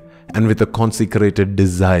mind, and with a consecrated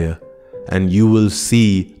desire. And you will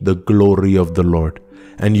see the glory of the Lord.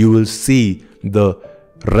 And you will see the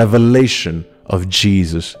revelation of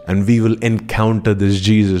Jesus. And we will encounter this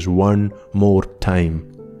Jesus one more time.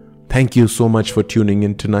 Thank you so much for tuning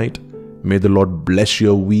in tonight. May the Lord bless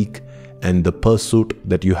your week and the pursuit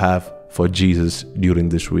that you have for Jesus during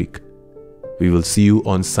this week. We will see you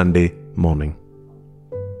on Sunday morning.